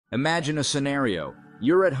Imagine a scenario.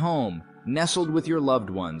 You're at home, nestled with your loved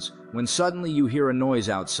ones, when suddenly you hear a noise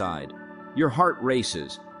outside. Your heart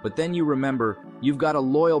races, but then you remember you've got a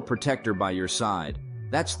loyal protector by your side.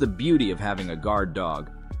 That's the beauty of having a guard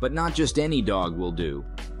dog, but not just any dog will do.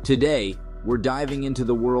 Today, we're diving into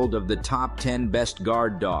the world of the top 10 best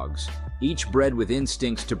guard dogs, each bred with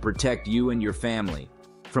instincts to protect you and your family.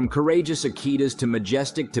 From courageous Akitas to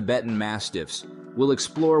majestic Tibetan Mastiffs, we'll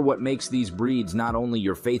explore what makes these breeds not only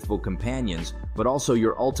your faithful companions, but also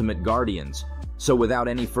your ultimate guardians. So without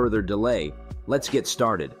any further delay, let's get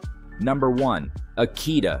started. Number 1.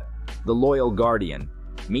 Akita, the loyal guardian.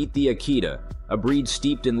 Meet the Akita, a breed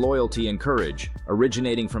steeped in loyalty and courage,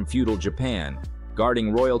 originating from feudal Japan.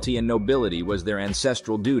 Guarding royalty and nobility was their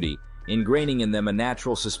ancestral duty, ingraining in them a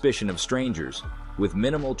natural suspicion of strangers. With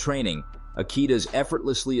minimal training, Akitas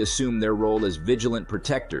effortlessly assume their role as vigilant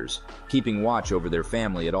protectors, keeping watch over their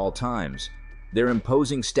family at all times. Their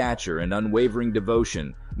imposing stature and unwavering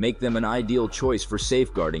devotion make them an ideal choice for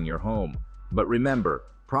safeguarding your home. But remember,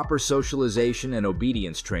 proper socialization and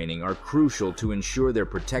obedience training are crucial to ensure their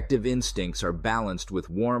protective instincts are balanced with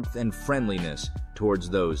warmth and friendliness towards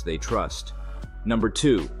those they trust. Number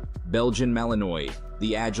 2. Belgian Malinois,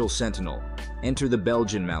 the Agile Sentinel. Enter the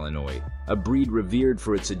Belgian Malinois, a breed revered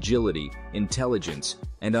for its agility, intelligence,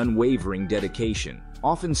 and unwavering dedication.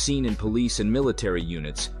 Often seen in police and military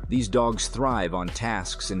units, these dogs thrive on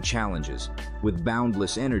tasks and challenges. With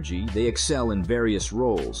boundless energy, they excel in various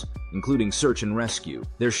roles, including search and rescue.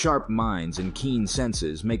 Their sharp minds and keen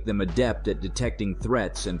senses make them adept at detecting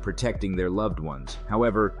threats and protecting their loved ones.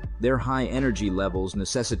 However, their high energy levels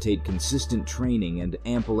necessitate consistent training and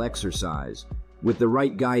ample exercise. With the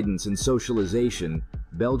right guidance and socialization,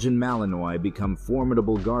 Belgian Malinois become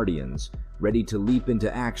formidable guardians, ready to leap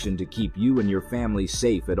into action to keep you and your family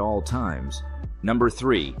safe at all times. Number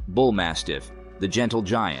 3. Bullmastiff, the gentle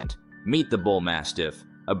giant. Meet the Bullmastiff,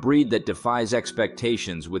 a breed that defies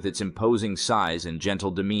expectations with its imposing size and gentle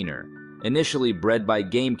demeanor. Initially bred by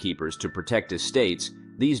gamekeepers to protect estates,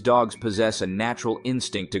 these dogs possess a natural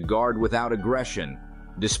instinct to guard without aggression.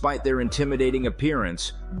 Despite their intimidating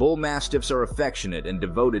appearance, Bullmastiffs are affectionate and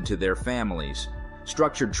devoted to their families.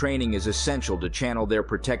 Structured training is essential to channel their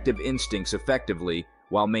protective instincts effectively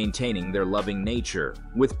while maintaining their loving nature.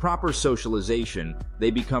 With proper socialization,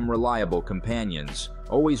 they become reliable companions,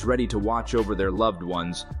 always ready to watch over their loved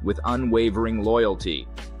ones with unwavering loyalty.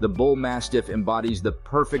 The Bullmastiff embodies the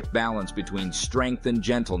perfect balance between strength and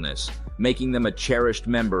gentleness, making them a cherished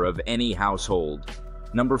member of any household.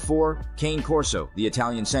 Number 4. Cane Corso, the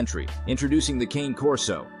Italian Sentry. Introducing the Cane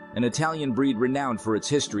Corso, an Italian breed renowned for its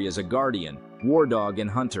history as a guardian, war dog,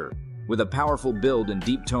 and hunter. With a powerful build and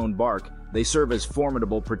deep-toned bark, they serve as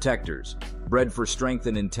formidable protectors. Bred for strength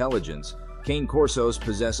and intelligence, Cane Corsos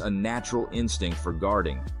possess a natural instinct for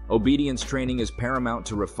guarding. Obedience training is paramount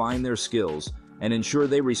to refine their skills and ensure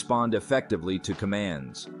they respond effectively to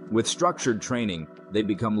commands. With structured training, they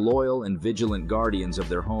become loyal and vigilant guardians of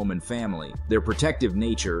their home and family. Their protective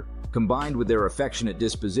nature, combined with their affectionate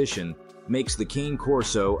disposition, makes the Cane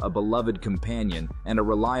Corso a beloved companion and a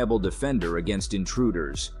reliable defender against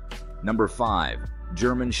intruders. Number 5.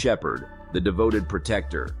 German Shepherd, the devoted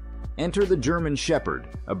protector. Enter the German Shepherd,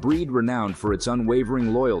 a breed renowned for its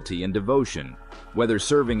unwavering loyalty and devotion. Whether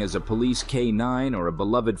serving as a police K9 or a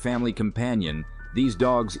beloved family companion, these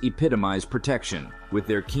dogs epitomize protection. With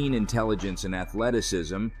their keen intelligence and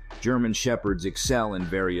athleticism, German Shepherds excel in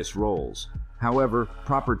various roles. However,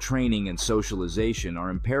 proper training and socialization are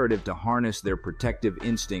imperative to harness their protective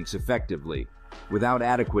instincts effectively. Without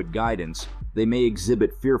adequate guidance, they may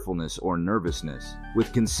exhibit fearfulness or nervousness.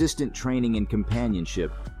 With consistent training and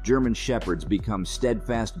companionship, German Shepherds become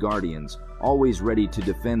steadfast guardians, always ready to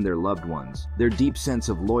defend their loved ones. Their deep sense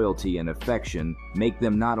of loyalty and affection make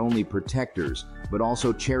them not only protectors, but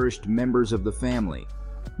also cherished members of the family.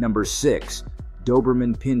 Number 6.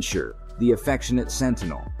 Doberman Pinscher, the affectionate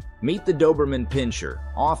sentinel. Meet the Doberman Pinscher,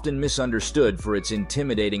 often misunderstood for its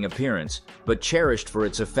intimidating appearance, but cherished for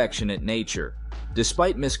its affectionate nature.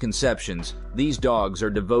 Despite misconceptions, these dogs are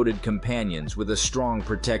devoted companions with a strong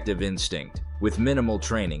protective instinct. With minimal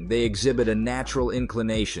training, they exhibit a natural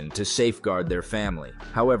inclination to safeguard their family.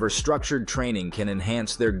 However, structured training can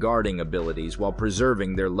enhance their guarding abilities while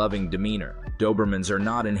preserving their loving demeanor. Dobermans are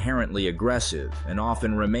not inherently aggressive and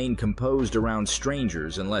often remain composed around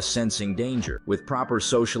strangers unless sensing danger. With proper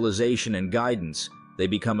socialization and guidance, they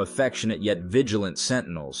become affectionate yet vigilant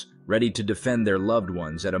sentinels, ready to defend their loved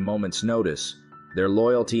ones at a moment's notice. Their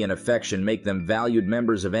loyalty and affection make them valued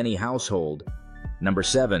members of any household. Number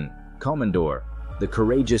 7. Komondor, the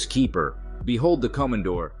courageous keeper. Behold the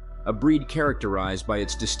Komondor, a breed characterized by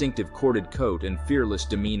its distinctive corded coat and fearless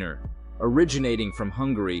demeanor. Originating from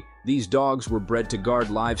Hungary, these dogs were bred to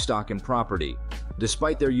guard livestock and property.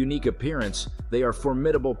 Despite their unique appearance, they are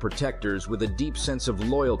formidable protectors with a deep sense of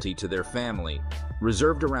loyalty to their family.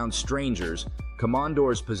 Reserved around strangers,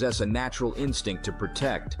 Commandors possess a natural instinct to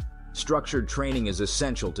protect. Structured training is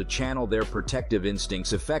essential to channel their protective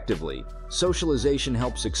instincts effectively. Socialization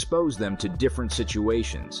helps expose them to different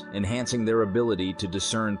situations, enhancing their ability to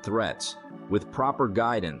discern threats. With proper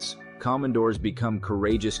guidance, Commandors become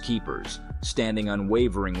courageous keepers, standing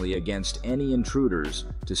unwaveringly against any intruders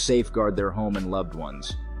to safeguard their home and loved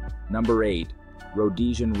ones. Number 8.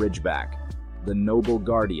 Rhodesian Ridgeback, the noble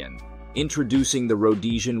guardian. Introducing the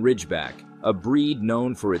Rhodesian Ridgeback, a breed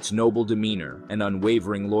known for its noble demeanor and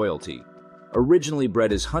unwavering loyalty. Originally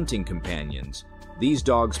bred as hunting companions, these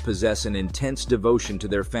dogs possess an intense devotion to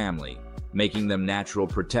their family, making them natural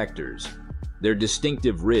protectors. Their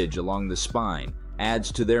distinctive ridge along the spine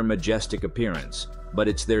adds to their majestic appearance, but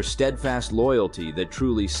it's their steadfast loyalty that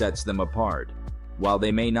truly sets them apart. While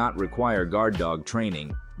they may not require guard dog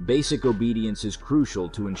training, basic obedience is crucial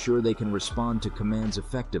to ensure they can respond to commands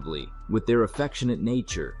effectively. With their affectionate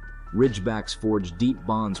nature, Ridgebacks forge deep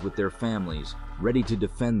bonds with their families, ready to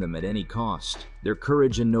defend them at any cost. Their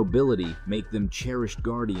courage and nobility make them cherished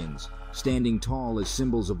guardians, standing tall as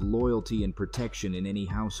symbols of loyalty and protection in any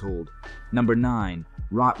household. Number 9.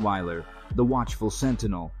 Rottweiler, the watchful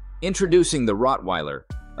sentinel. Introducing the Rottweiler,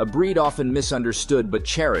 a breed often misunderstood but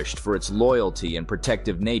cherished for its loyalty and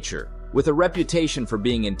protective nature. With a reputation for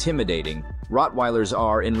being intimidating, Rottweilers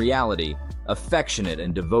are, in reality, affectionate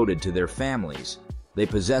and devoted to their families. They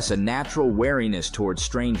possess a natural wariness towards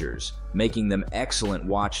strangers, making them excellent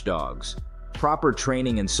watchdogs. Proper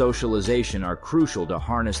training and socialization are crucial to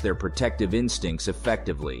harness their protective instincts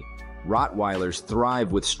effectively. Rottweilers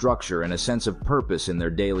thrive with structure and a sense of purpose in their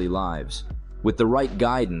daily lives. With the right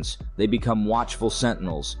guidance, they become watchful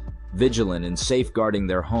sentinels, vigilant in safeguarding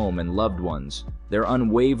their home and loved ones. Their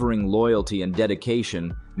unwavering loyalty and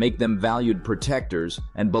dedication make them valued protectors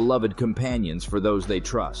and beloved companions for those they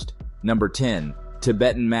trust. Number 10.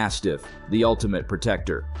 Tibetan Mastiff, the ultimate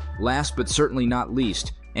protector. Last but certainly not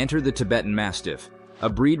least, enter the Tibetan Mastiff, a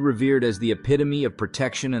breed revered as the epitome of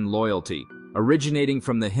protection and loyalty. Originating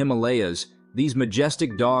from the Himalayas, these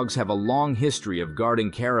majestic dogs have a long history of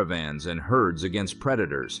guarding caravans and herds against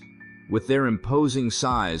predators. With their imposing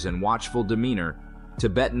size and watchful demeanor,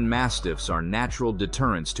 Tibetan Mastiffs are natural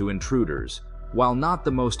deterrents to intruders. While not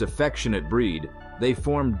the most affectionate breed, they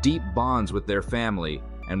form deep bonds with their family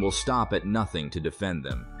and will stop at nothing to defend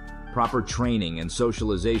them. Proper training and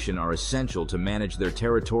socialization are essential to manage their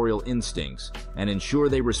territorial instincts and ensure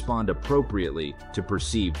they respond appropriately to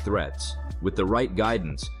perceived threats. With the right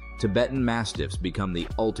guidance, Tibetan Mastiffs become the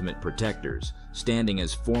ultimate protectors, standing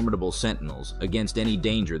as formidable sentinels against any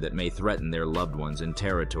danger that may threaten their loved ones and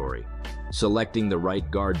territory. Selecting the right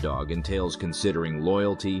guard dog entails considering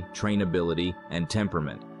loyalty, trainability, and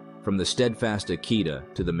temperament. From the steadfast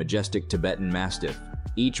Akita to the majestic Tibetan Mastiff,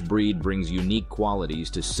 each breed brings unique qualities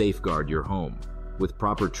to safeguard your home. With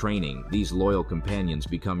proper training, these loyal companions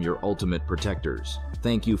become your ultimate protectors.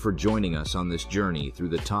 Thank you for joining us on this journey through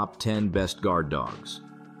the top 10 best guard dogs.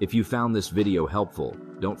 If you found this video helpful,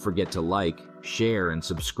 don't forget to like, share, and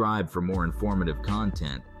subscribe for more informative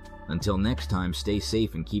content. Until next time, stay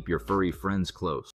safe and keep your furry friends close.